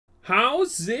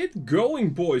How's it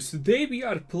going, boys? Today we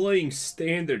are playing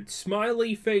standard.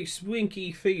 Smiley face,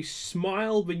 winky face,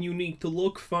 smile when you need to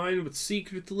look fine, but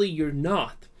secretly you're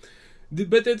not.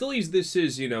 But at least this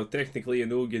is, you know, technically an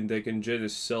Ugin deck and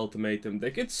Genesis Ultimatum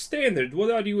deck. It's standard. What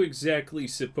are you exactly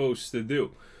supposed to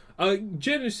do? A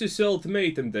Genesis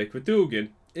Ultimatum deck with Ugin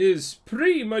is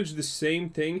pretty much the same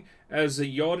thing as a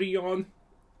Yorion,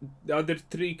 the other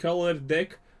 3-color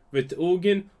deck with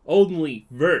Ugin, only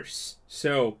verse.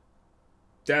 So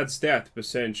that's that,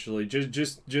 essentially,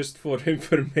 just for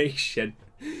information.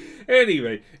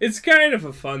 Anyway, it's kind of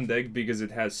a fun deck because it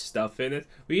has stuff in it.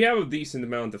 We have a decent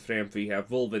amount of ramp. We have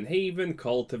Wolven Haven,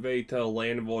 Cultivator,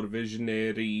 Landwar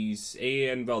Visionaries,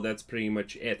 and, well, that's pretty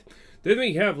much it. Then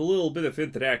we have a little bit of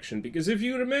interaction, because if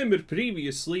you remember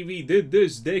previously, we did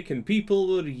this deck and people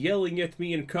were yelling at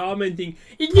me and commenting,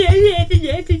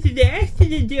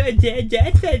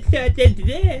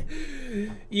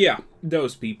 yeah,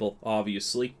 those people,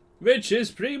 obviously. Which is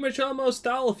pretty much almost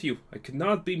all of you. I could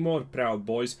not be more proud,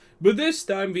 boys. But this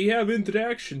time we have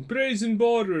interaction. Brazen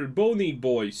Border, Bony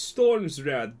Boy, Storm's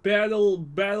Wrath,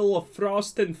 Battle of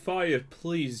Frost and Fire.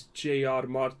 Please, J.R.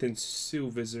 Martin, sue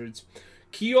Wizards.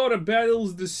 Kiora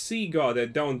battles the Sea God. I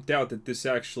don't doubt that this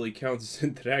actually counts as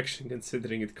interaction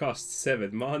considering it costs 7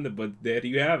 mana, but there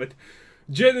you have it.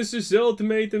 Genesis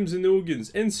Ultimatums and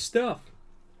Ugins and stuff.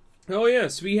 Oh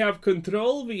yes, we have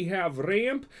control, we have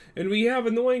ramp, and we have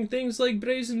annoying things like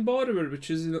Brazen Border, which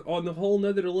is on a whole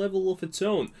nother level of its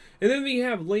own. And then we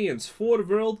have lands, 4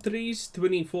 world trees,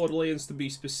 24 lands to be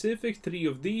specific, 3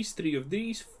 of these,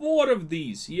 4 of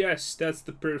these. Yes, that's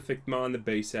the perfect mana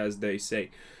base, as they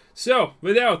say. So,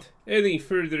 without any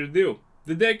further ado,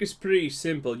 the deck is pretty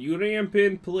simple. You ramp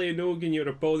in, play an Ugin, your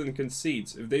opponent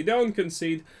concedes. If they don't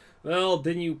concede, well,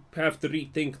 then you have to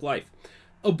rethink life.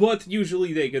 But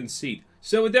usually they concede.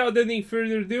 So without any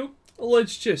further ado,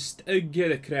 let's just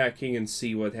get a cracking and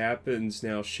see what happens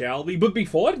now, shall we? But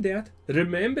before that,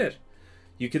 remember,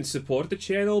 you can support the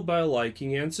channel by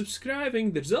liking and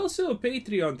subscribing. There's also a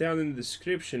Patreon down in the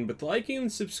description, but liking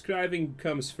and subscribing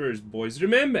comes first, boys.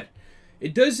 Remember,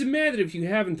 it doesn't matter if you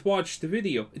haven't watched the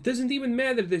video. It doesn't even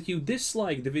matter that you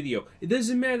dislike the video. It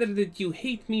doesn't matter that you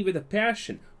hate me with a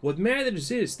passion. What matters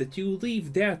is that you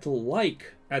leave that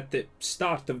like at the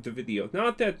start of the video,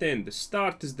 not at the end. The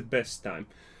start is the best time.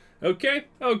 Okay?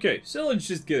 Okay, so let's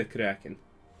just get it cracking.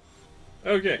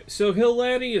 Okay, so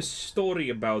hilarious story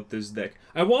about this deck.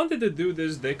 I wanted to do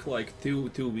this deck like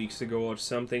two weeks ago or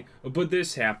something, but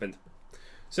this happened.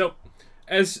 So,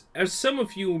 as some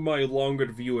of you, my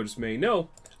longer viewers, may know,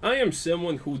 I am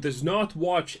someone who does not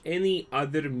watch any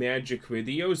other Magic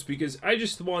videos because I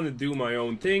just want to do my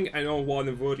own thing. I don't want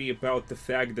to worry about the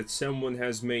fact that someone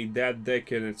has made that deck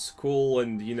and it's cool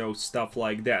and, you know, stuff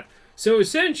like that. So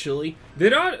essentially,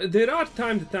 there are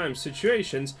time-to-time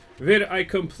situations where I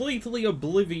completely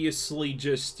obliviously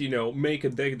just, you know, make a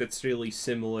deck that's really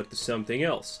similar to something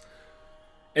else.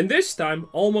 And this time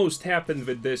almost happened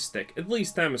with this deck. At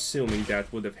least I'm assuming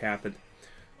that would have happened.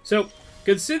 So,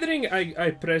 considering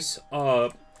I press,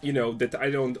 you know, that I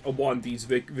don't want these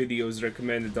videos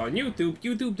recommended on YouTube,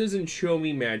 YouTube doesn't show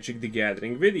me Magic the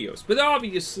Gathering videos. But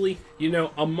obviously, you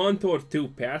know, a month or 2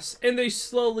 pass, and they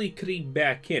slowly creep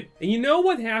back in. And you know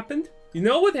what happened? You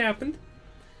know what happened?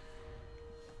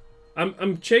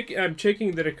 I'm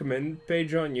checking the recommended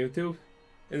page on YouTube,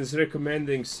 and it's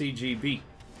recommending CGB.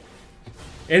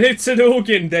 And it's an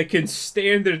Ugin deck in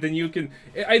standard, and you can...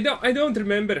 I don't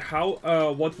remember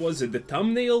how, what was it? The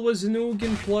thumbnail was an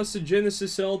Ugin plus a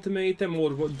Genesis Ultimatum, or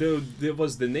what there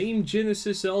was the name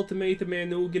Genesis Ultimatum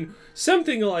and Ugin.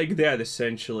 Something like that,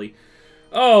 essentially.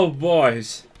 Oh,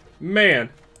 boys. Man.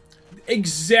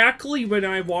 Exactly when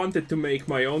I wanted to make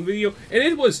my own video, and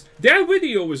it was... That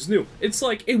video was new. It's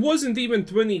like, it wasn't even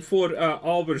 24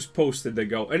 hours posted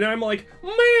ago, and I'm like,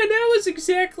 man, that was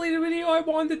exactly the video I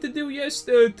wanted to do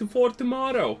for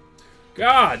tomorrow.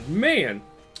 God, man.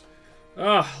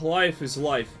 Life is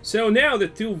life. So now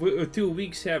that two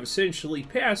weeks have essentially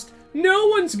passed, no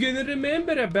one's gonna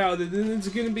remember about it, and it's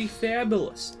gonna be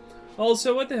fabulous.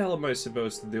 Also, what the hell am I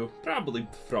supposed to do? Probably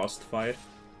Frostfire.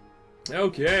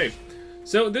 Okay,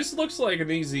 so this looks like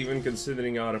an easy even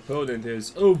considering our opponent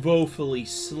is woefully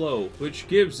slow, which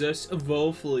gives us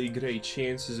woefully great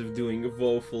chances of doing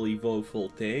woefully woeful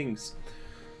things.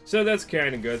 So that's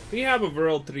kind of good. We have a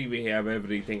World 3, we have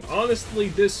everything. Honestly,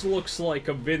 this looks like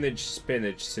a vintage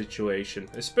spinach situation,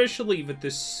 especially with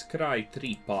this Scry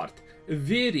 3 part.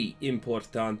 Very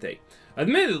importante.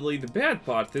 Admittedly, the bad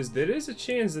part is there is a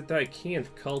chance that I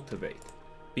can't cultivate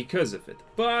because of it,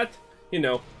 but, you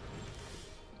know,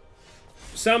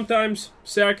 sometimes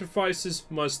sacrifices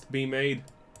must be made.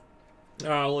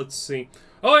 Let's see.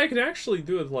 Oh, I can actually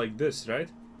do it like this, right?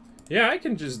 Yeah, I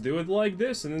can just do it like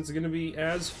this, and it's gonna be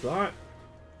as fun.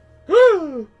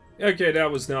 Okay,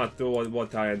 that was not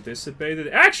what I anticipated.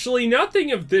 Actually,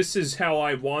 nothing of this is how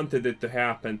I wanted it to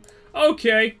happen.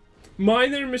 Okay,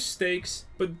 minor mistakes,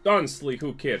 but honestly,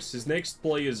 who cares? His next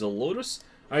play is a Lotus.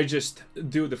 I just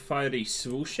do the fiery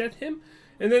swoosh at him,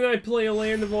 and then I play a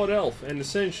Land of Odd Elf, and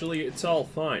essentially it's all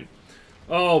fine.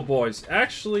 Oh, boys.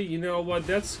 Actually, you know what?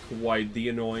 That's quite the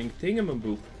annoying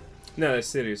thingamaboo. No,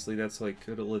 seriously, that's like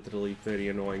literally very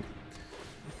annoying.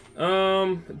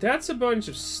 That's a bunch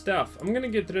of stuff. I'm gonna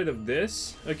get rid of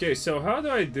this. Okay, so how do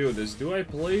I do this? Do I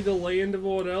play the Land of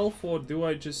Odd Elf, or do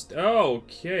I just... Oh,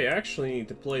 okay, I actually need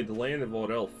to play the Land of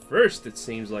Odd Elf first, it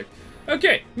seems like.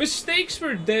 Okay, mistakes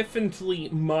were definitely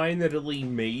minorly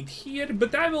made here,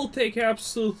 but I will take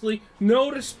absolutely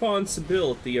no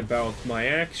responsibility about my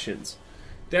actions.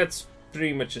 That's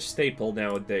pretty much a staple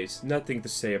nowadays. Nothing to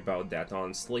say about that,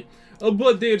 honestly.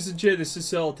 But there's a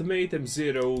Genesis Ultimatum.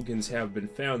 0 organs have been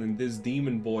found, and this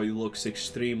demon boy looks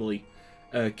extremely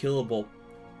killable.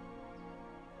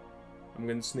 I'm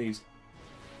gonna sneeze.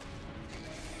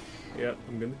 Yeah,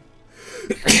 I'm gonna...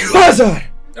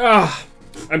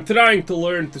 I'm trying to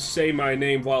learn to say my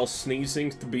name while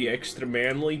sneezing to be extra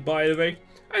manly, by the way.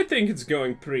 I think it's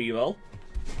going pretty well.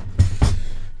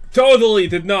 Totally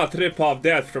did not rip off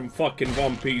that from fucking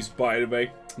One Piece, by the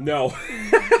way. No.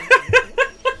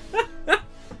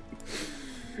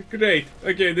 Great.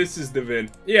 Okay, this is the win.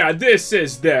 Yeah, this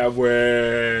is the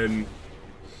win.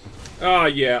 Oh,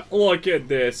 yeah. Look at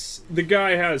this. The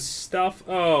guy has stuff.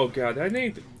 Oh, God. I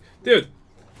need... Dude.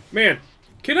 Man.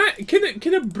 Can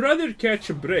a brother catch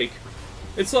a break?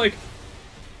 It's like...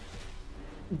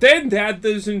 Then that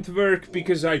doesn't work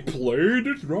because I played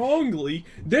it wrongly.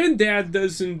 Then that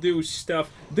doesn't do stuff.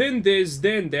 Then this,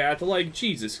 then that. Like,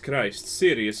 Jesus Christ.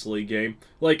 Seriously, game.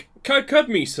 Like, cut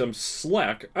me some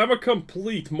slack. I'm a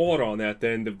complete moron at the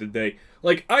end of the day.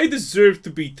 Like, I deserve to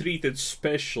be treated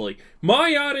specially.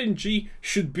 My RNG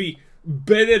should be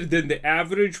better than the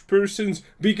average person's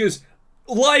because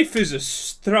life is a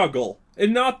struggle.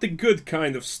 And not the good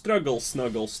kind of struggle.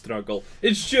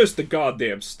 It's just a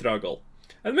goddamn struggle.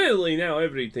 Admittedly, now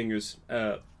everything is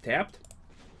tapped,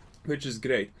 which is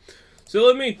great. So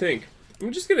let me think.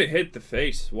 I'm just gonna hit the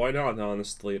face. Why not,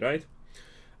 honestly, right?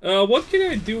 What can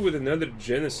I do with another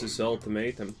Genesis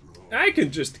Ultimatum? I can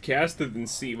just cast it and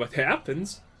see what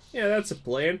happens. Yeah, that's a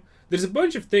plan. There's a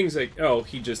bunch of things like, oh,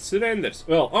 he just surrenders.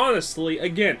 Well, honestly,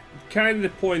 again, kind of the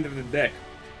point of the deck.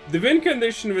 The win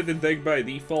condition with the deck by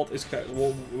default is kind of,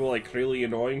 well, like really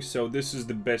annoying, so this is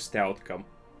the best outcome.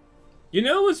 You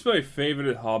know what's my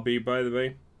favorite hobby, by the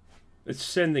way? It's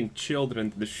sending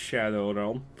children to the Shadow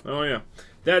Realm. Oh yeah,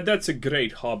 that's a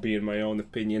great hobby in my own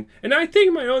opinion. And I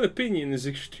think my own opinion is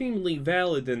extremely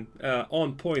valid and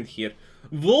on point here.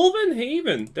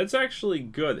 Wolvenhaven, that's actually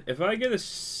good. If I get a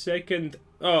second...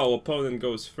 Oh, opponent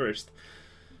goes first.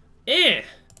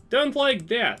 Don't like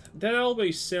that. That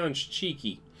always sounds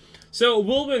cheeky. So,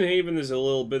 Wolvenhaven is a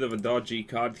little bit of a dodgy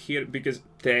card here, because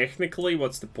technically,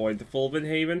 what's the point of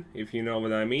Wolvenhaven, if you know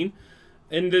what I mean,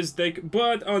 in this deck?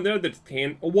 But on the other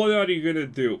hand, what are you gonna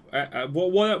do?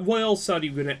 What else are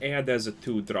you gonna add as a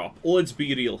 2-drop? Let's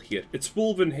be real here. It's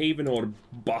Wolvenhaven or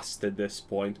bust at this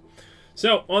point.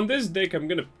 So, on this deck, I'm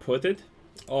gonna put it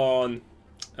on,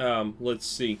 let's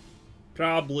see,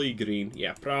 probably green.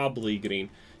 Yeah, probably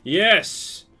green.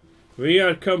 Yes! We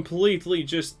are completely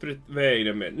just... Wait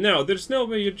a minute. No, there's no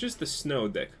way you're just a snow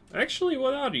deck. Actually,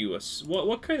 what are you?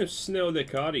 What kind of snow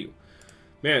deck are you?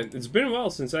 Man, it's been a while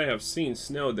since I have seen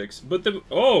snow decks. But the...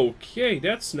 Okay,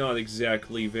 that's not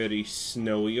exactly very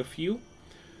snowy of you.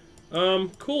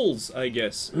 Cools, I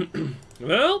guess.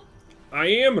 Well, I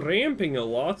am ramping a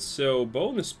lot, so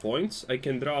bonus points. I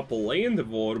can drop a Land of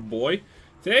War boy.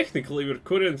 Technically, we're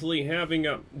currently having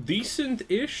a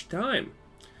decent-ish time.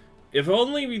 If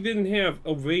only we didn't have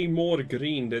a way more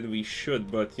green than we should,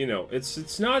 but, you know,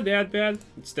 it's not that bad.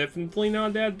 It's definitely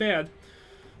not that bad.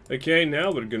 Okay,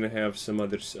 now we're gonna have some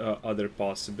other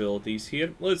possibilities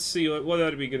here. Let's see, what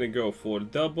are we gonna go for?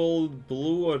 Double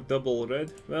blue or double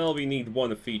red? Well, we need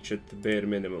one of each at the bare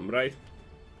minimum, right?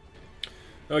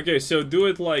 Okay, so do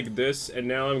it like this, and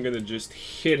now I'm gonna just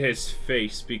hit his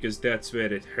face, because that's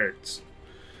where it hurts.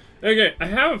 Okay, I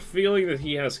have a feeling that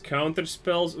he has counter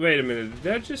spells. Wait a minute, did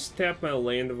that just tap my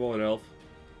Land of Odd Elf?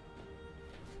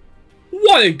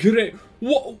 What a great...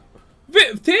 What?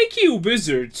 Thank you,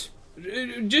 wizards.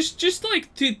 Just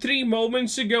like 3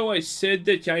 moments ago, I said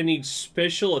that I need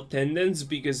special attendance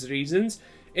because reasons.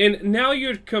 And now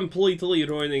you're completely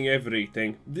ruining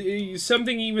everything.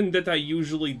 Something even that I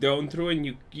usually don't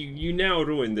ruin, you now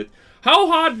ruined it. How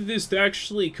hard it is to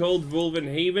actually code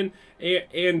Wolvenhaven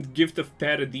and Gift of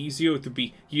Paradisio to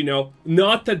be, you know,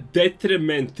 not a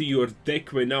detriment to your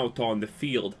deck when out on the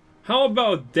field. How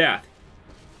about that?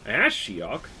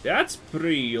 Ashiok? That's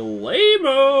pretty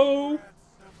lame-o!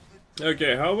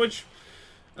 Okay, how much?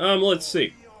 Let's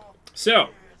see. So,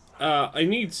 I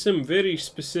need some very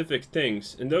specific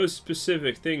things, and those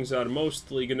specific things are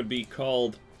mostly gonna be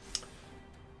called...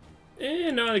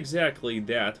 not exactly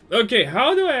that. Okay,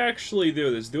 how do I actually do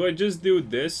this? Do I just do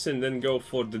this and then go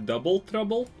for the double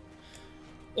trouble?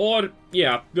 Or,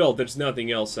 yeah, well, there's nothing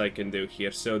else I can do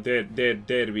here, so there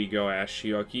we go,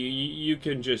 Ashiok. You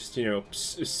can just, you know,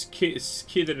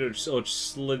 skidder or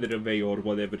slither away or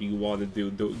whatever you want to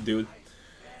do, dude.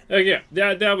 Okay,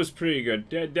 that was pretty good.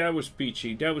 That was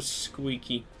peachy. That was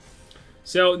squeaky.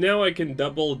 So now I can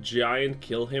double giant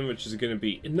kill him, which is gonna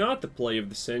be not the play of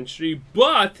the century.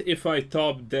 But if I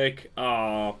top deck,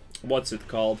 what's it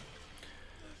called?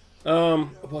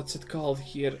 What's it called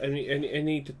here? I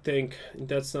need to think.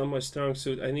 That's not my strong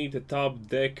suit. I need to top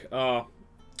deck,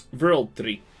 World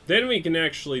 3. Then we can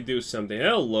actually do something.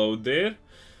 Hello there.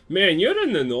 Man, you're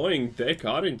an annoying deck,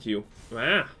 aren't you?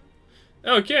 Ah.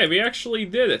 Okay, we actually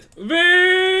did it.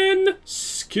 Win!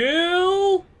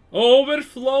 Skill!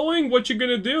 Overflowing? What you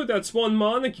gonna do? That's one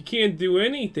Monarch, you can't do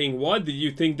anything. What? Did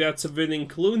you think that's a winning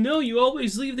clue? No, you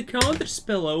always leave the counter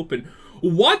spell open.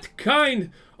 What kind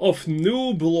of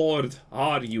noob lord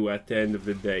are you at the end of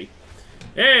the day?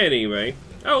 Anyway.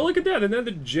 Oh, look at that, another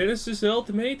Genesis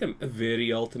Ultimatum. Very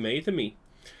ultimatumy.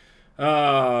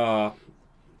 Huh.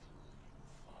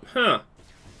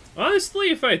 Honestly,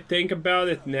 if I think about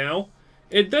it now,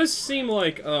 it does seem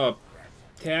like a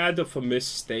tad of a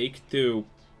mistake to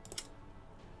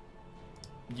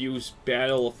use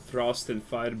Battle of Frost and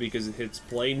Fire because it hits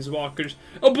Planeswalkers.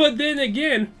 Oh, but then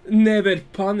again, never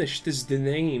punished is the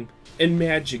name, and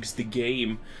Magic's the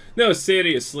game. No,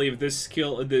 seriously, if this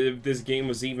game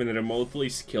was even remotely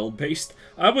skill-based,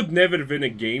 I would never win a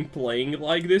game playing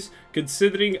like this,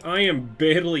 considering I am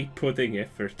barely putting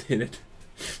effort in it.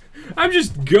 I'm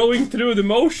just going through the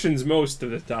motions most of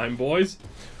the time, boys.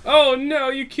 Oh no,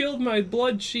 you killed my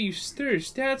Blood Chief's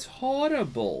thirst. That's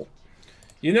horrible.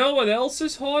 You know what else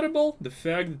is horrible? The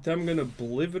fact that I'm gonna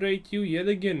obliterate you yet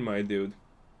again, my dude.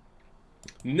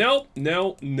 No,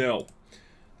 no, no.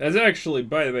 That's actually,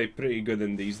 by the way, pretty good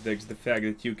in these decks. The fact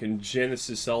that you can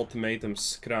Genesis Ultimatum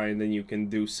Scry and then you can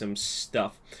do some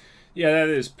stuff. Yeah, that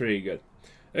is pretty good.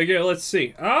 Okay, let's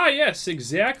see. Ah, yes,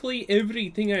 exactly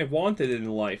everything I wanted in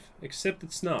life. Except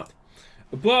it's not.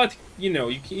 But, you know,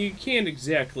 you can't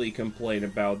exactly complain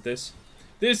about this.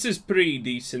 This is pretty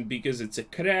decent because it's a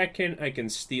Kraken. I can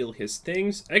steal his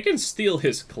things. I can steal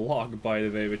his clock, by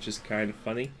the way, which is kind of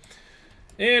funny.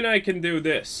 And I can do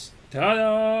this.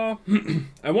 Ta-da!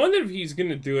 I wonder if he's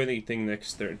gonna do anything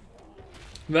next turn.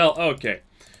 Well, okay.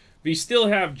 We still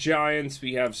have Giants,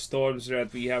 we have Storm's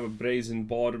Wrath, we have a Brazen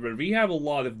Border, we have a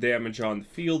lot of damage on the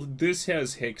field. This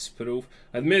has Hexproof.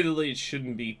 Admittedly, it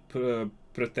shouldn't be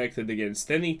protected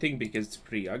against anything because it's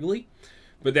pretty ugly.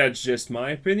 But that's just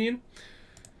my opinion.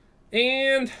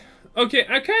 And, okay,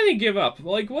 I kind of give up.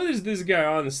 Like, what is this guy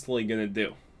honestly gonna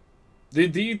do?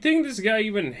 Do you think this guy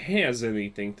even has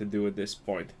anything to do at this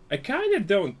point? I kind of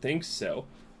don't think so.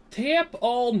 Tap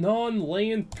all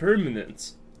non-land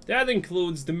permanents. That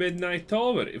includes the Midnight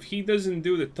Tower. If he doesn't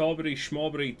do the Taubery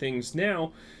Schmaubery things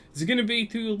now, it's gonna be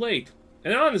too late.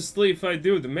 And honestly, if I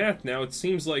do the math now, it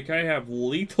seems like I have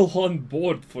lethal on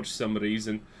board for some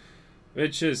reason.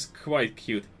 Which is quite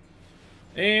cute.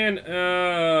 And,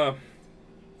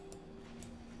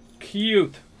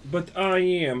 cute. But I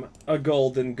am a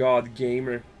Golden God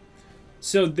gamer.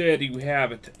 So there you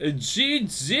have it.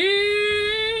 GG!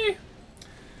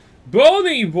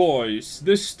 Bony Boys!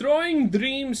 Destroying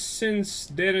dreams since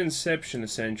their inception,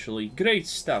 essentially. Great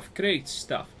stuff, great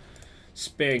stuff.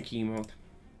 Spanky mode.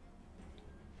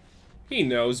 He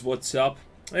knows what's up.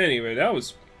 Anyway, that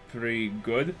was pretty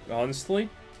good, honestly.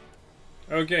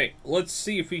 Okay, let's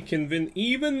see if we can win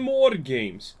even more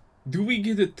games. Do we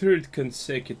get a third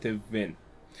consecutive win?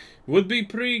 Would be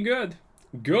pretty good.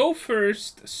 Go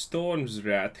first, Storm's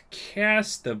Wrath,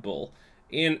 castable,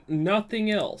 and nothing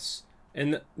else.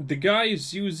 And the guy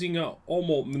is using a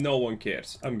almost no one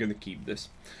cares. I'm gonna keep this.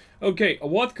 Okay,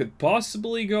 what could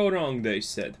possibly go wrong, they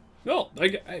said. Well,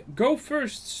 I go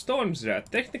first, Storm's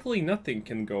Wrath. Technically, nothing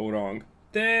can go wrong.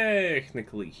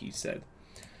 Technically, he said.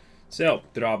 So,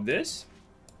 drop this.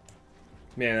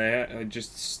 Man, I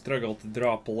just struggle to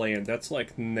drop land. That's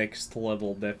like next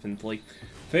level, definitely.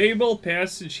 Fable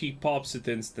Passage, he pops it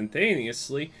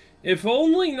instantaneously. If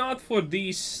only not for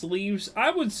these sleeves,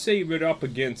 I would say we're up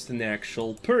against an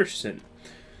actual person.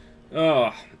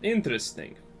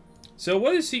 Interesting. So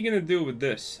what is he gonna do with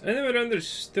this? I never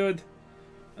understood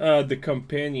the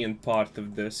companion part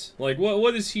of this. Like,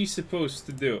 what is he supposed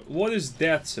to do? What is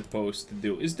that supposed to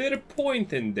do? Is there a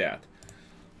point in that?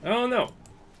 I don't know.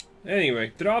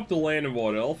 Anyway, drop the Land of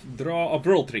Water Elf, draw a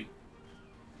Whirl Tree.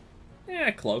 Yeah,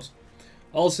 close.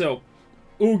 Also,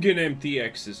 Ugin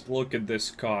MTXs. Look at this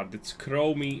card. It's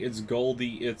chromey, it's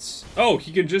goldy, it's... Oh,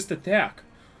 he can just attack.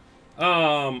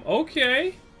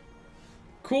 Okay.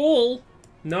 Cool.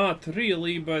 Not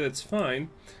really, but it's fine.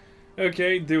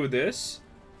 Okay, do this.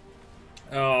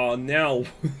 Now...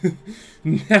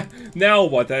 now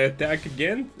what? I attack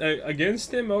again?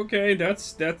 Against him? Okay,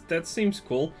 that seems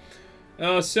cool.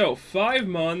 So, 5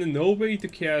 mana, no way to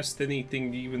cast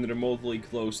anything even remotely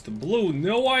close to blue.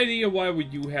 No idea why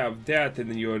would you have that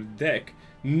in your deck.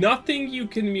 Nothing you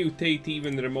can mutate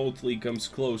even remotely comes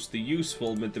close to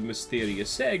useful with the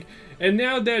Mysterious Egg. And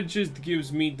now that just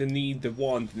gives me the need, the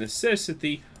want,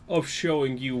 necessity of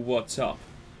showing you what's up.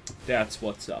 That's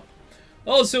what's up.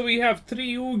 Also, we have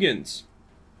 3 Ugins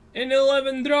and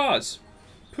 11 draws.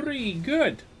 Pretty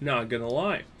good, not gonna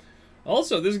lie.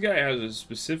 Also, this guy has a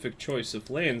specific choice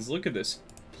of lands. Look at this.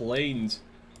 Plains.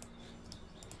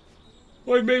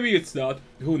 Or maybe it's not.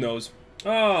 Who knows.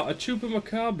 Ah, a Chupa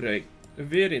Macabre.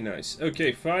 Very nice.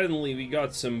 Okay, finally we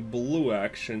got some blue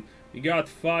action. We got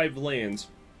 5 lands.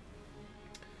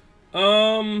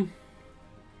 I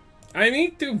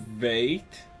need to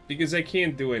wait, because I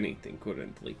can't do anything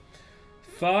currently.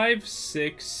 5,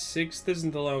 6. 6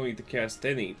 doesn't allow me to cast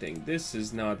anything. This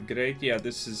is not great. Yeah,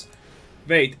 this is...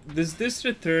 Wait, does this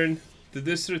return? Did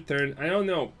this return? I don't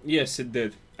know. Yes, it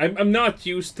did. I'm not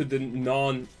used to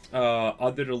the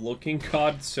other looking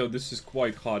cards, so this is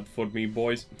quite hard for me,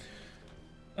 boys.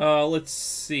 Let's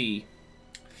see.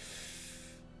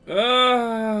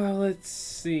 Let's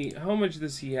see. How much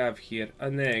does he have here?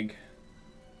 An egg.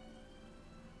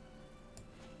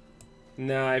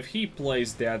 Nah, if he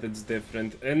plays that, it's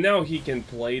different. And now he can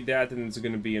play that, and it's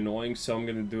gonna be annoying, so I'm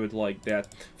gonna do it like that.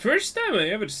 First time I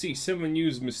ever see someone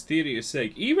use Mysterious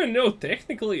Egg, even though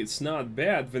technically it's not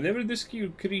bad. Whenever this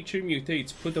creature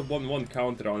mutates, put a 1/1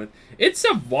 counter on it. It's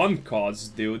a 1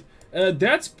 cost, dude.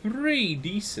 That's pretty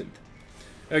decent.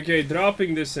 Okay,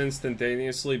 dropping this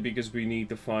instantaneously because we need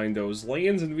to find those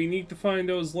lands, and we need to find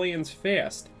those lands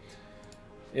fast.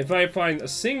 If I find a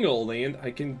single land,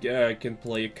 I can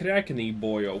play a Krakeny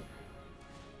Boyo.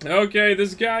 Okay,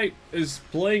 this guy is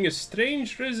playing a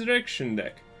strange resurrection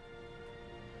deck.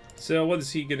 So what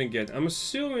is he gonna get? I'm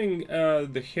assuming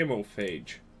the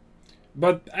Hemophage.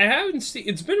 But I haven't seen...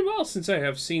 It's been a while since I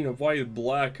have seen a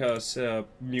white-black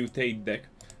mutate deck.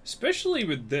 Especially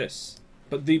with this.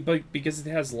 But because it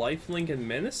has Lifelink and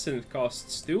Menace and it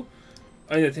costs 2.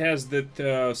 And it has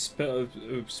that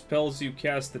spells you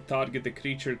cast that target the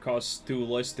creature costs 2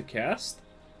 less to cast?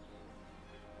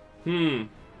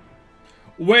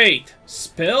 Wait,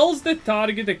 spells that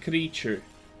target a creature.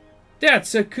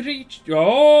 That's a creature.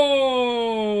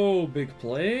 Oh, big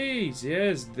plays.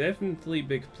 Yes, definitely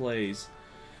big plays.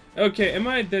 Okay, am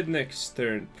I dead next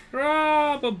turn?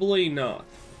 Probably not.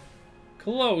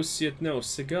 Close, yet no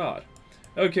cigar.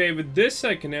 Okay, with this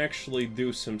I can actually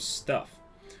do some stuff.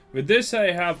 With this,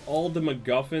 I have all the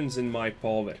MacGuffins in my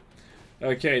power.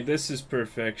 Okay, this is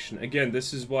perfection. Again,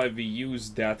 this is why we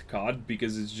use that card,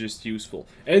 because it's just useful.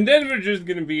 And then we're just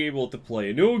gonna be able to play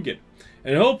an Ugin.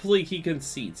 And hopefully he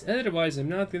concedes. Otherwise, I'm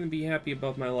not gonna be happy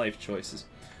about my life choices.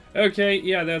 Okay,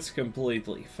 yeah, that's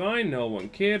completely fine. No one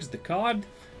cares. The card.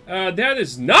 That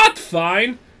is not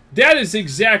fine! That is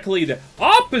exactly the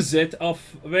opposite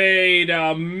of... Wait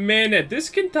a minute. This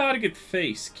can target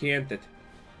face, can't it?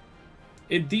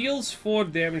 It deals 4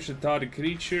 damage to target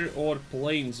creature or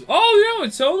planes. Oh no,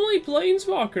 it's only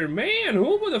Planeswalker. Man,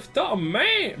 who would have thought?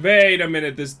 Man, wait a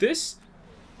minute. Does this?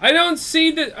 I don't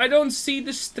see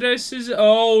the stresses.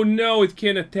 Oh no, it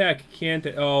can attack, can't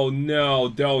it? Oh no,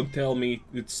 don't tell me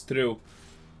it's true.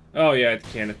 Oh yeah, it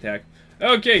can attack.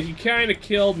 Okay, he kind of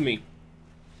killed me.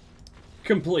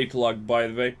 Complete luck, by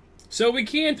the way. So we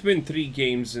can't win 3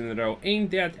 games in a row.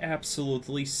 Ain't that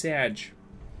absolutely sad?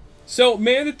 So,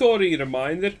 mandatory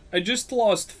reminder, I just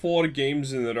lost 4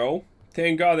 games in a row.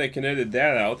 Thank God I can edit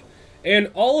that out.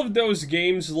 And all of those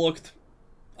games looked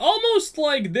almost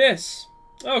like this.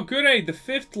 Oh, great, the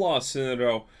 5th loss in a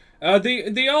row.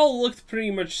 They all looked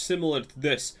pretty much similar to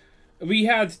this. we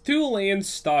had 2 lands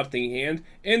starting hand,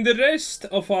 and the rest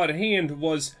of our hand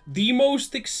was the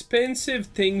most expensive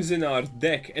things in our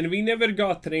deck, and we never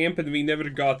got ramp, and we never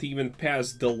got even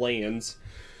past the lands.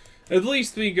 At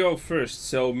least we go first,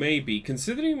 so maybe.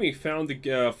 Considering we found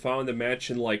a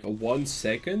match in like 1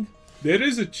 second, there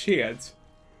is a chance.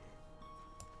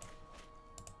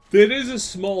 There is a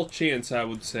small chance, I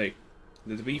would say,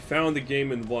 that we found the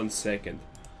game in 1 second.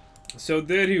 So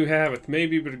there you have it.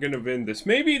 Maybe we're gonna win this.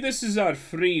 Maybe this is our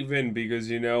free win because,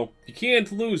 you know, you can't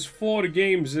lose 4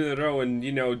 games in a row and,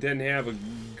 you know, then have a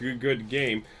good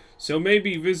game. So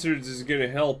maybe Wizards is gonna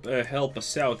help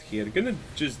us out here. Gonna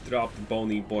just drop the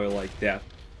Bony Boy like that.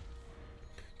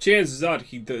 Chances are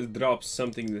he drops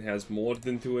something that has more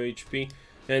than 2 HP.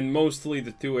 And mostly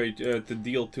the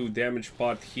deal 2 damage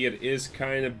part here is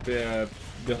kind of the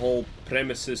whole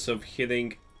premises of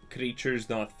hitting creatures,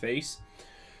 not face.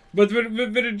 But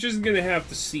we're just gonna have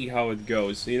to see how it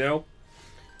goes, you know?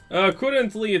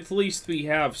 Currently, at least we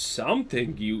have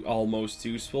something almost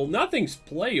useful. Nothing's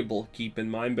playable, keep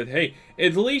in mind, but hey,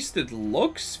 at least it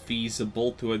looks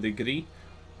feasible to a degree.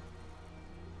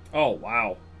 Oh,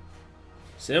 wow.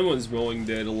 Someone's mowing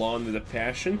their lawn with a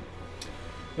passion.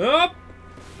 Oh!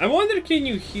 I wonder, can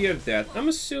you hear that? I'm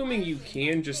assuming you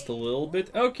can just a little bit.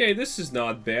 Okay, this is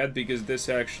not bad because this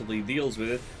actually deals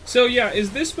with it. So yeah, is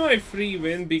this my free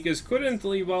win? Because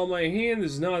currently, while my hand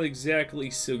is not exactly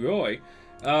sugoi,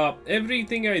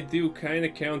 everything I do kind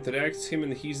of counteracts him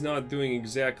and he's not doing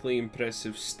exactly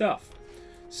impressive stuff.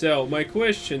 So my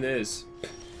question is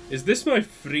this my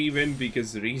free win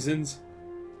because reasons?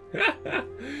 I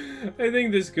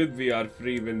think this could be our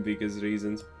free win because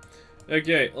reasons.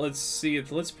 Okay, let's see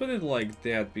it. Let's put it like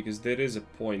that, because there is a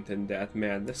point in that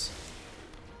madness.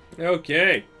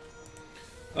 Okay.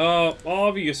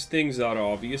 Obvious things are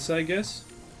obvious, I guess.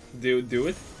 Do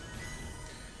it.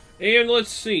 And let's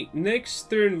see. Next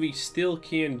turn, we still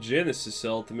can't Genesis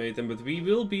Ultimatum, but we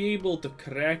will be able to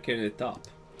Kraken it up.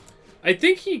 I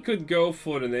think he could go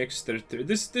for an extra turn.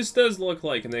 This does look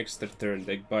like an extra turn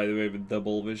deck, by the way, with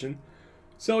double vision.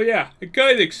 So yeah, it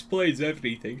kind of explains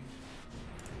everything.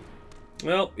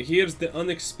 Well, here's the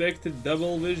unexpected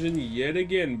double vision yet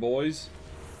again, boys.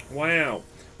 Wow.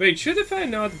 Wait, should have I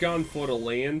not gone for a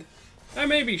land? I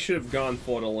maybe should have gone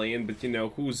for a land, but you know,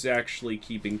 who's actually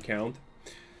keeping count?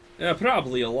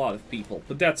 Probably a lot of people,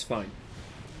 but that's fine.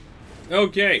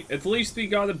 Okay, at least we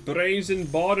got a Brazen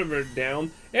Borrower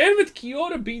down. And with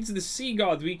Kiora Beats the Sea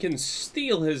God, we can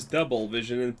steal his double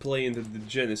vision and play into the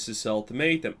Genesis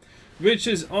Ultimatum. Which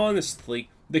is honestly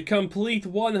the complete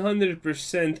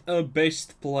 100% a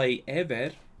best play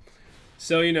ever.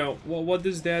 So, you know, what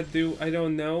does that do? I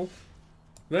don't know.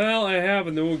 Well, I have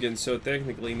an Ugin, so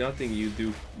technically nothing you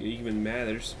do even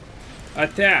matters.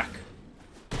 Attack.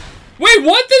 Wait,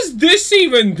 what does this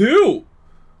even do?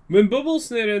 When Bubble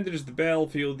Snare enters the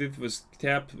battlefield, it was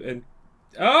tap and...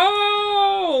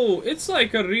 Oh! It's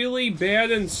like a really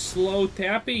bad and slow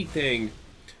tappy thing.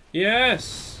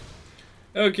 Yes.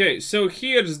 Okay, so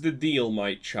here's the deal,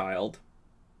 my child.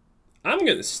 I'm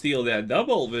gonna steal that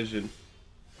double vision.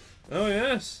 Oh,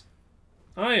 yes.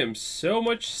 I am so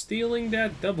much stealing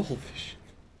that double vision.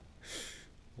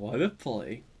 What a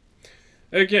play.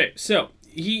 Okay, so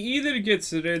he either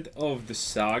gets rid of the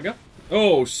Saga.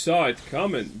 Oh, saw it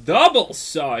coming. Double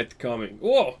saw it coming.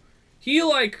 Whoa. He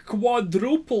like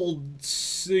quadruple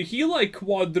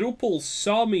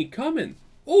saw me coming.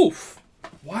 Oof.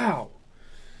 Wow.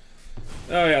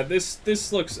 Oh yeah,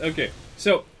 this looks okay.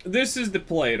 So this is the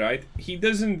play, right? He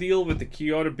doesn't deal with the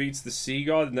Kiora Beats the Sea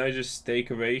God, and I just take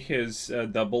away his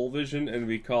double vision, and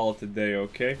we call it a day.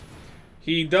 Okay.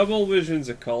 He double visions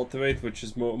a Cultivate, which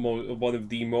is one of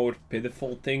the more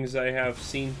pitiful things I have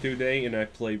seen today, and I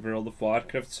play World of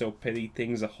Warcraft, so petty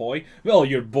things ahoy. Well,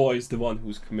 your boy's the one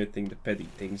who's committing the petty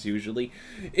things usually.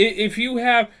 If you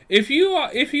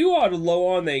are low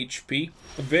on HP,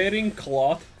 wearing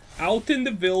cloth, out in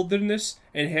the wilderness,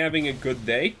 and having a good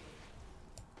day,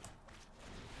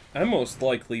 I'm most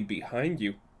likely behind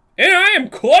you. And I am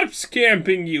corpse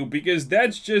camping you, because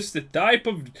that's just the type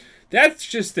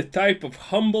of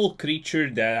humble creature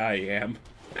that I am.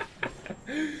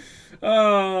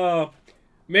 Oh,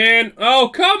 man. Oh,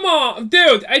 come on.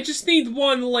 Dude, I just need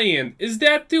one land. Is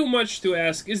that too much to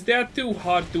ask? Is that too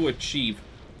hard to achieve?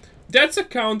 That's a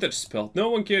counterspell. No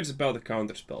one cares about a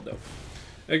counterspell, though.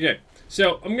 Okay.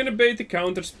 So, I'm gonna bait the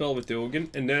counterspell with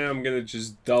Ugin, and then I'm gonna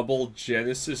just double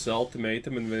Genesis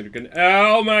Ultimatum, and we're gonna...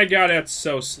 Oh my god, that's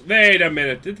so... Wait a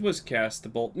minute, it was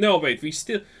castable. No, wait, we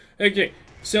still... Okay,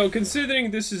 So, considering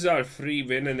this is our free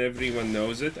win and everyone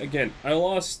knows it, again, I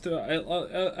lost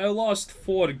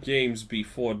 4 games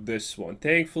before this one.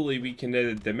 Thankfully, we can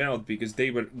edit them out because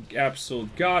they were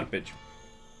absolute garbage.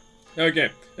 Okay,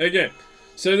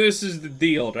 so this is the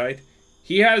deal, right?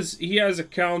 He has a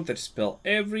counter spell.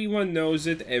 Everyone knows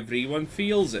it, everyone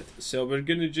feels it. So we're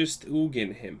gonna just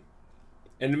Ugin him.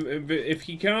 And if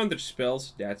he counter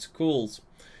spells, that's cool.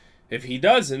 If he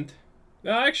doesn't,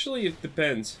 well, actually, it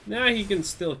depends. Nah, he can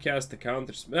still cast the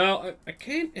counter spell. Well, I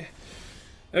can't.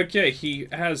 Okay, he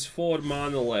has 4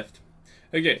 mana left.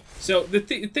 Okay, so the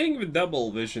thing with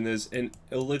double vision is in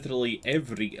literally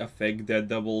every effect that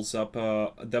doubles up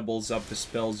the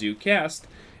spells you cast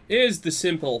is the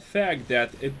simple fact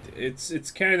that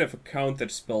it's kind of a counter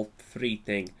spell free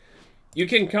thing. You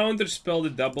can counterspell the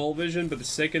double vision, but the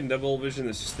second double vision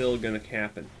is still gonna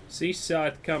happen. See, saw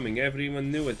it coming.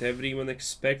 Everyone knew it. Everyone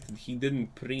expected. He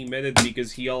didn't pre-med it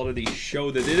because he already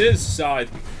showed that it is saw it.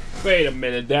 Wait a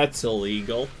minute, that's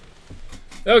illegal.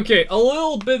 Okay, a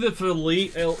little bit of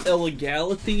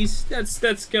illegalities.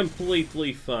 That's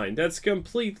completely fine. That's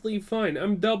completely fine.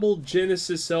 I'm double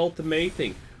Genesis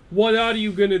ultimating. What are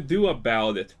you gonna do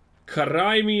about it?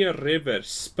 Cry me a river,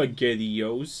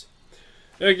 SpaghettiOs.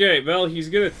 Okay, well, he's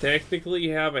gonna technically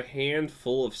have a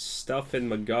handful of stuff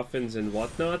and MacGuffins and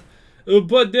whatnot.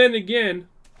 But then again,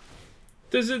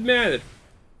 does it matter?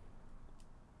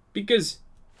 Because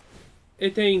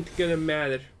it ain't gonna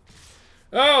matter.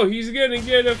 Oh, he's gonna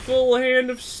get a full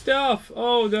hand of stuff.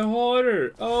 Oh, the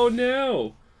horror. Oh,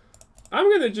 no.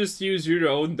 I'm gonna just use your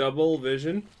own double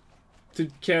vision to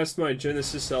cast my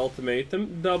Genesis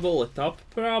Ultimatum. Double it up.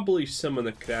 Probably summon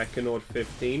a Kraken or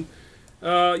 15.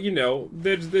 You know,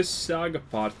 there's this saga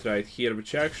part right here,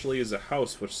 which actually is a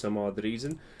house for some odd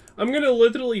reason. I'm gonna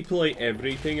literally play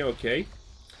everything, okay?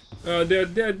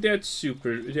 That's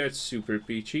super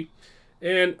peachy.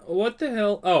 And what the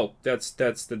hell? Oh, that's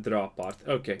the draw part.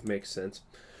 Okay, makes sense.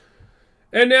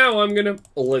 And now I'm gonna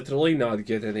literally not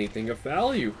get anything of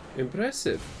value.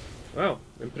 Impressive. Wow,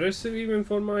 impressive even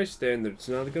for my standards,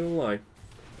 not gonna lie.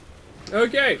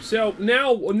 Okay, so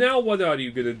now what are you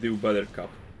gonna do,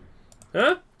 Buttercup?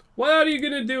 Huh? What are you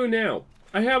gonna do now?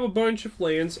 I have a bunch of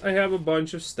lands, I have a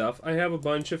bunch of stuff, I have a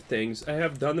bunch of things, I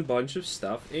have done a bunch of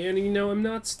stuff, and you know, I'm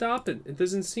not stopping. It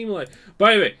doesn't seem like...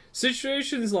 By the way,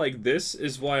 situations like this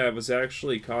is why I was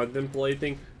actually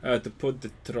contemplating to put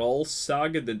the Troll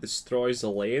Saga that destroys a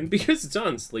land, because it's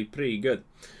honestly pretty good.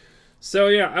 So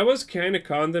yeah, I was kind of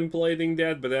contemplating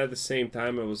that, but at the same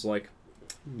time I was like,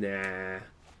 nah.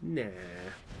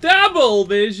 Double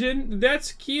vision?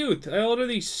 That's cute. I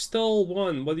already stole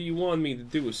one. What do you want me to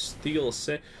do? Steal a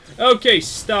set? Okay,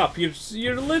 stop.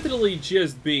 You're literally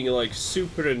just being like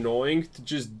super annoying to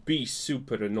just be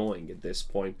super annoying at this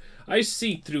point. I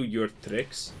see through your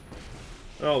tricks.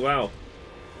 Oh wow.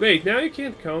 Wait, now you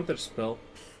can't counterspell.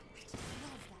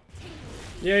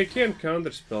 Yeah, you can't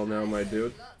counterspell now, my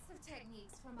dude.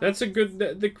 That's a good...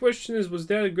 The question is, was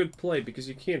that a good play? Because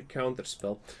you can't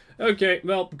counterspell. Okay,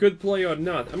 well, good play or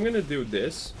not. I'm gonna do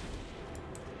this.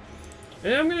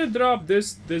 And I'm gonna drop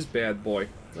this bad boy.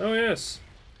 Oh, yes.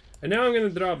 And now I'm gonna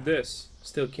drop this.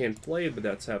 Still can't play it, but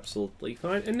that's absolutely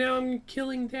fine. And now I'm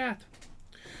killing that.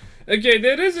 Okay,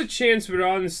 there is a chance we're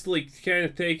honestly kind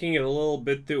of taking it a little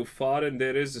bit too far, and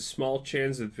there is a small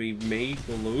chance that we may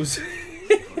lose.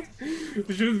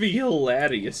 Which would be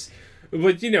hilarious.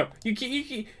 But, you know,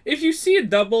 if you see a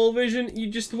double vision,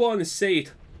 you just want to say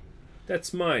it.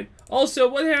 That's mine. Also,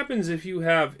 what happens if you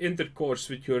have intercourse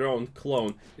with your own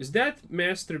clone? Is that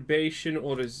masturbation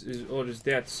or is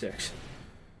that sex?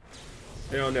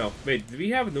 I don't know. Wait, do we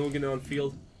have an Ugin on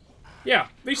field? Yeah,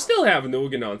 we still have an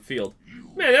Ugin on field.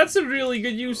 Man, that's a really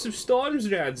good use of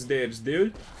Storm's Rats there,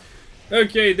 dude.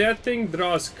 Okay, that thing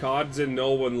draws cards and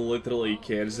no one literally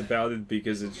cares about it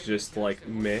because it's just like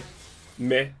meh.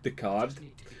 Meh, the card.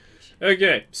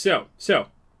 Okay, so.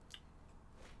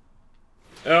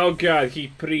 Oh god, he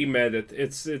pre-med it.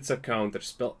 It's a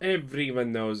counterspell.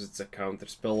 Everyone knows it's a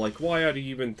counterspell. Like, why are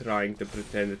you even trying to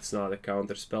pretend it's not a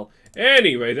counterspell?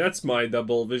 Anyway, that's my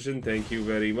double vision. Thank you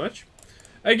very much.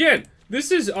 Again,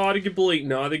 this is arguably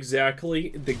not exactly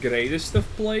the greatest of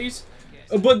plays.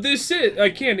 But this is...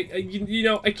 I can't... You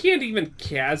know, I can't even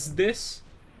cast this.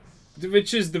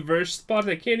 Which is the worst part.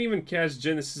 I can't even cast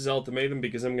Genesis Ultimatum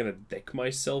because I'm gonna deck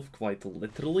myself quite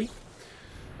literally.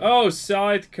 Oh,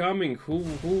 saw it coming. Who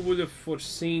would have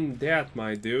foreseen that,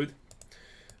 my dude?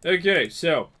 Okay,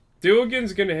 so the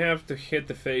Ugin's gonna have to hit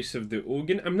the face of the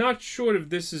Ugin. I'm not sure if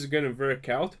this is gonna work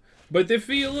out, but if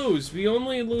we lose, we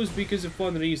only lose because of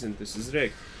one reason. This is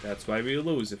rigged. That's why we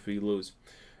lose if we lose.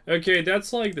 Okay,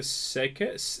 that's like the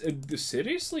second.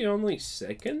 Seriously, only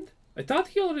second? I thought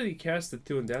he already casted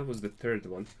 2 and that was the third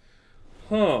one.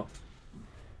 Huh.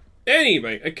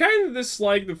 Anyway, I kind of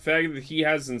dislike the fact that he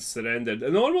hasn't surrendered.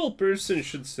 A normal person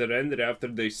should surrender after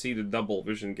they see the double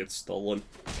vision get stolen.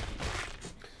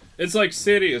 It's like,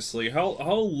 seriously, how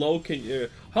low can you...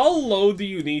 How low do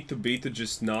you need to be to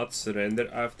just not surrender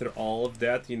after all of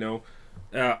that, you know?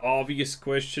 Obvious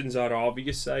questions are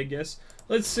obvious, I guess.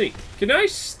 Let's see. Can I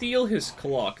steal his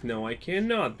clock? No, I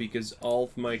cannot, because all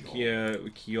of my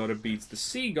Kiora beats the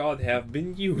Sea God have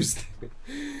been used.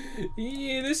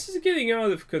 Yeah, this is getting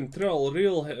out of control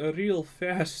real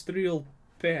fast, real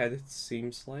bad, it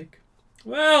seems like.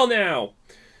 Well, now.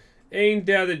 Ain't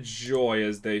that a joy,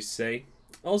 as they say.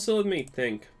 Also, let me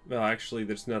think. Well, actually,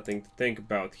 there's nothing to think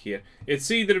about here.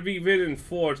 It's either we win in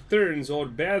 4 turns or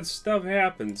bad stuff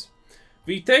happens.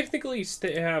 We technically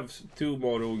have 2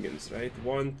 more Ugins, right?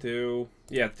 1, 2...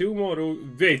 Yeah, 2 more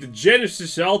Wait, the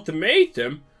Genesis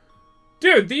Ultimatum?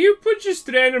 Dude, do you put just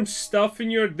random stuff in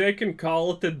your deck and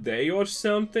call it a day or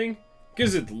something?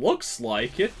 Because it looks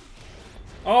like it.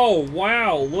 Oh,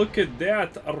 wow, look at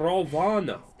that.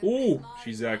 Rovana. Ooh,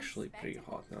 she's actually pretty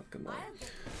hot, not gonna lie.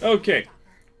 Okay.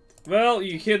 Well,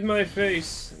 you hit my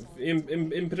face.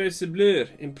 Impressible.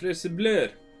 Impressible.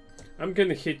 I'm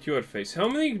gonna hit your face. How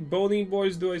many bony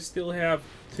boys do I still have?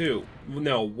 2.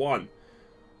 No, 1.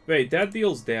 Wait, that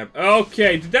deals damage.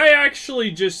 Okay, did I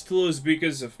actually just lose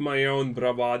because of my own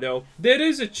bravado? There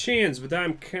is a chance, but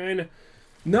I'm kinda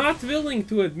not willing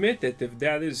to admit it if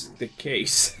that is the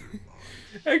case.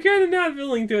 I'm kinda not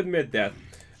willing to admit that.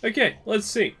 Okay, let's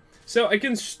see. So I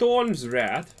can Storm's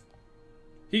Wrath.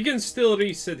 He can still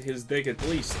reset his deck at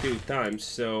least 2 times,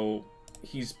 so...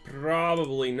 He's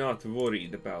probably not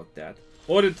worried about that.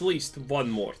 Or at least 1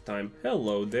 more time.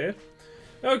 Hello there.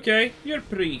 Okay, you're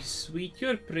pretty sweet,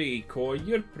 you're pretty coy,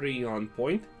 you're pretty on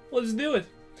point. Let's do it.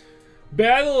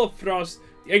 Battle of Frost.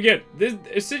 Again,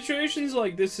 situations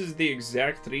like this is the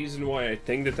exact reason why I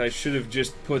think that I should have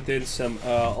just put in some,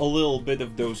 a little bit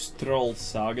of those troll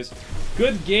sagas.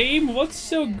 Good game? What's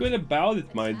so good about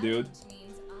it, my dude?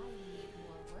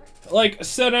 Like,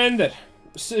 surrender.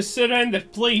 Surrender,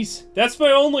 please. That's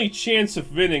my only chance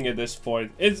of winning at this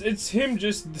point. It's him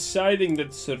just deciding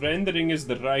that surrendering is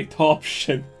the right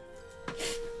option.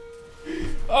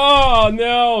 Oh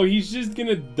no, he's just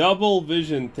gonna double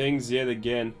vision things yet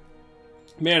again.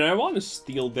 Man, I want to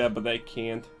steal that, but I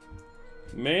can't.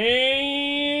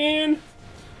 Man.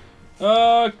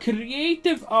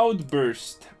 Creative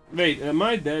Outburst. Wait, am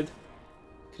I dead?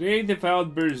 Creative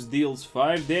Outburst deals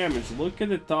 5 damage. Look at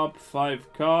the top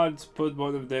 5 cards, put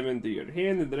one of them into your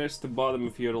hand and the rest the bottom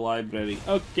of your library.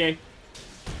 Okay.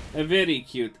 Very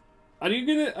cute. Are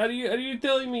you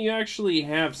telling me you actually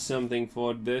have something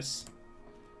for this?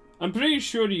 I'm pretty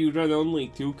sure you run only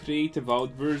 2 Creative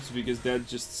Outbursts because that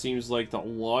just seems like the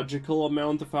logical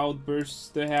amount of outbursts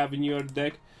to have in your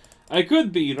deck. I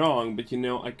could be wrong, but you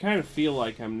know, I kind of feel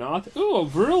like I'm not. Ooh, a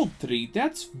World Tree.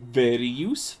 That's very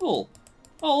useful.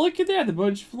 Oh, look at that, a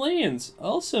bunch of lands.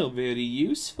 Also very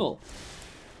useful.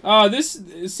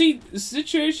 See,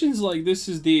 situations like this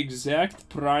is the exact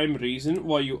prime reason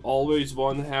why you always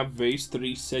want to have ways to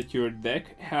reset your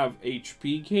deck, have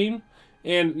HP gain,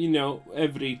 and, you know,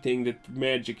 everything that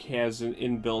Magic has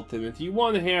inbuilt in it. You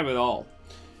want to have it all.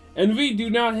 And we do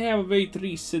not have a way to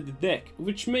reset the deck,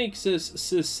 which makes us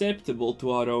susceptible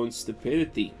to our own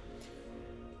stupidity.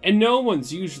 And no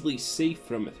one's usually safe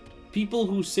from it. People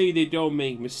who say they don't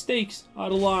make mistakes are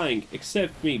lying,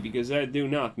 except me, because I do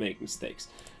not make mistakes.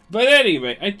 But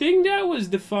anyway, I think that was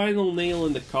the final nail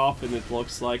in the coffin, it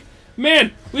looks like.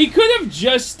 Man, we could have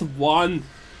just won.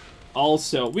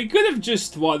 Also, we could have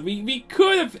just won. We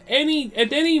could have,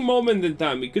 at any moment in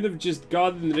time, we could have just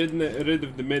gotten rid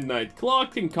of the midnight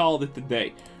clock and called it a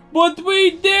day. But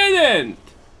we didn't!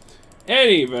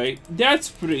 Anyway, that's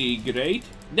pretty great.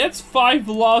 That's 5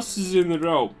 losses in a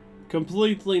row.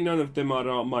 Completely none of them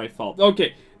are my fault.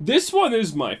 Okay, this one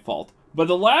is my fault, but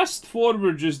the last 4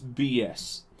 were just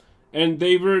BS. And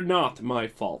they were not my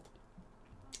fault.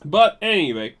 But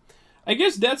anyway, I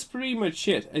guess that's pretty much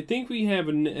it. I think we have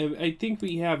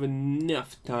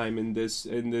enough time in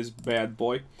this bad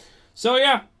boy. So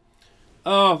yeah,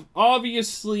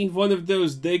 obviously one of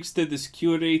those decks that is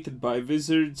curated by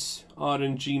Wizards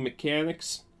RNG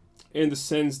mechanics. In the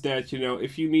sense that, you know,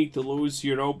 if you need to lose,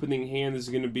 your opening hand is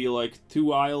going to be like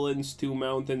 2 islands, 2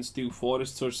 mountains, 2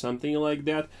 forests, or something like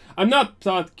that. I'm not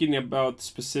talking about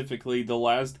specifically the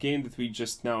last game that we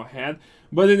just now had,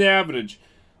 but an average.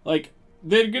 Like,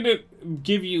 they're gonna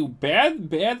give you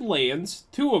bad lands,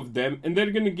 2 of them, and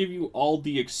they're gonna give you all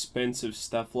the expensive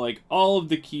stuff, like all of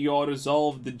the Kyotos, all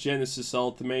of the Genesis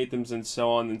Ultimatums, and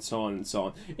so on and so on and so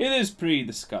on. It is pretty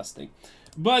disgusting.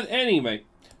 But anyway,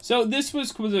 so this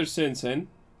was Quizzer Sensen.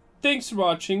 Thanks for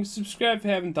watching. Subscribe if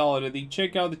you haven't already.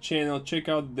 Check out the channel, check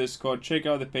out the Discord, check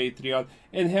out the Patreon,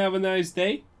 and have a nice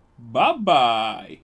day. Bye-bye.